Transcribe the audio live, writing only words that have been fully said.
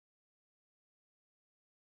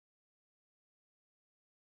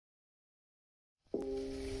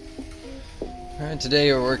Alright,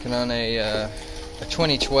 today we're working on a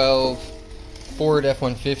 2012 Ford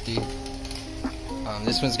F-150.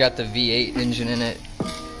 This one's got the V8 engine in it.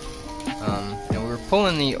 And we were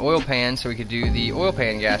pulling the oil pan so we could do the oil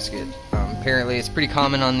pan gasket. Apparently it's pretty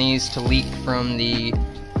common on these to leak from the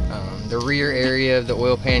rear area of the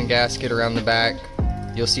oil pan gasket around the back.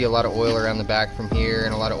 You'll see a lot of oil around the back from here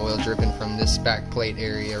and a lot of oil dripping from this back plate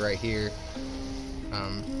area right here.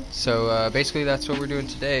 Basically that's what we're doing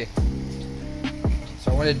today.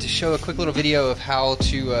 So I wanted to show a quick little video of how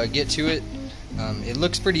to get to it. It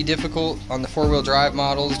looks pretty difficult on the four-wheel drive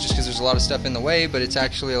models just because there's a lot of stuff in the way, but it's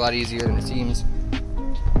actually a lot easier than it seems.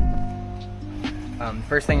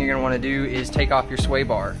 First thing you're going to want to do is take off your sway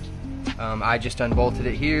bar. I just unbolted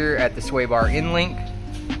it here at the sway bar end link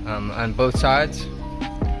on both sides,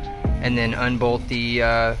 and then unbolt the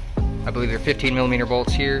I believe they're 15mm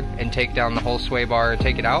bolts here, and take down the whole sway bar and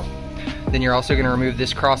take it out. Then you're also going to remove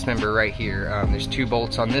this cross member right here. There's 2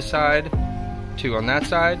 bolts on this side, 2 on that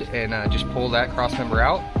side, and just pull that cross member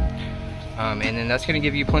out. And then that's going to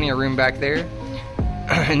give you plenty of room back there.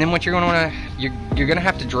 And then what you're going to want to, you're going to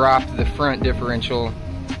have to drop the front differential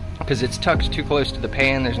because it's tucked too close to the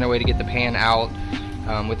pan. There's no way to get the pan out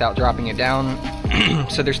without dropping it down.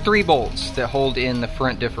 So there's 3 bolts that hold in the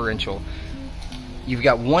front differential. You've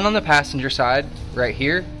got one on the passenger side right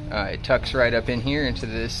here. It tucks right up in here into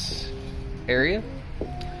this area.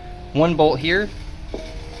 1 bolt here,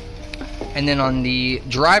 and then on the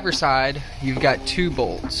driver side you've got 2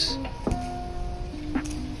 bolts.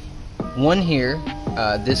 1 here.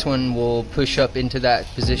 This one will push up into that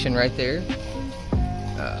position right there.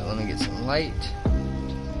 Let me get some light.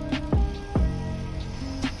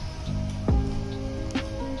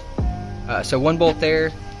 So 1 bolt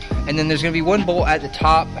there, and then there's going to be 1 bolt at the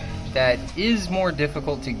top that is more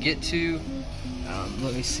difficult to get to.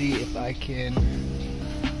 Let me see if I can.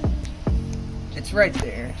 It's right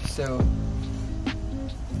there. So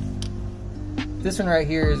this one right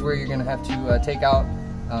here is where you're going to have to take out.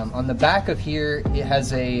 On the back of here, it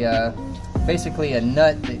has a basically a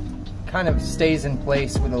nut that kind of stays in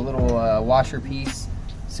place with a little washer piece,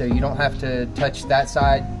 so you don't have to touch that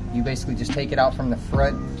side. You basically just take it out from the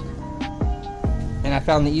front. And I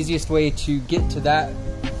found the easiest way to get to that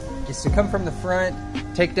is to come from the front,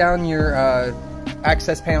 take down your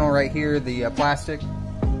access panel right here, the plastic,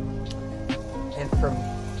 and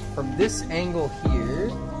from this angle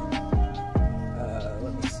here,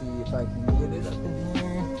 let me see if I can get it up in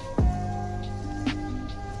here.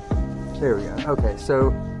 There we go. Okay,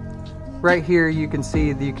 so right here you can see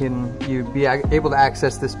you'd be able to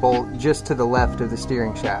access this bolt just to the left of the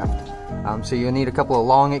steering shaft. So you'll need a couple of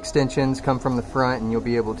long extensions come from the front, and you'll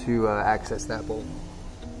be able to access that bolt.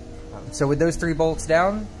 So with those 3 bolts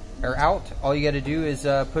down or out, all you got to do is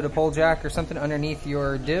put a pole jack or something underneath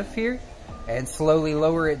your diff here and slowly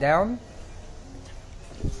lower it down.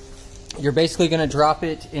 You're basically going to drop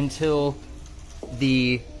it until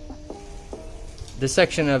the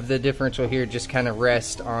section of the differential here just kind of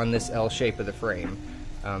rests on this L shape of the frame.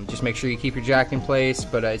 Just make sure you keep your jack in place,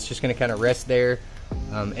 but it's just going to kind of rest there.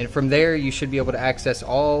 And from there you should be able to access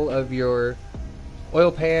all of your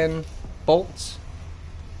oil pan bolts,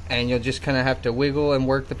 and you'll just kind of have to wiggle and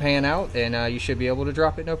work the pan out, and you should be able to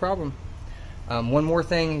drop it no problem. One more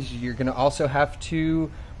thing is you're going to also have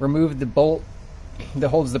to remove the bolt that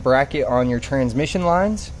holds the bracket on your transmission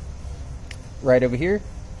lines right over here.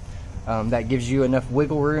 That gives you enough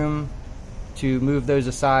wiggle room to move those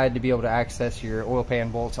aside to be able to access your oil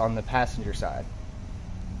pan bolts on the passenger side.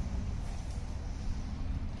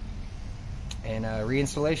 And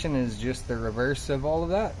reinstallation is just the reverse of all of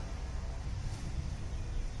that.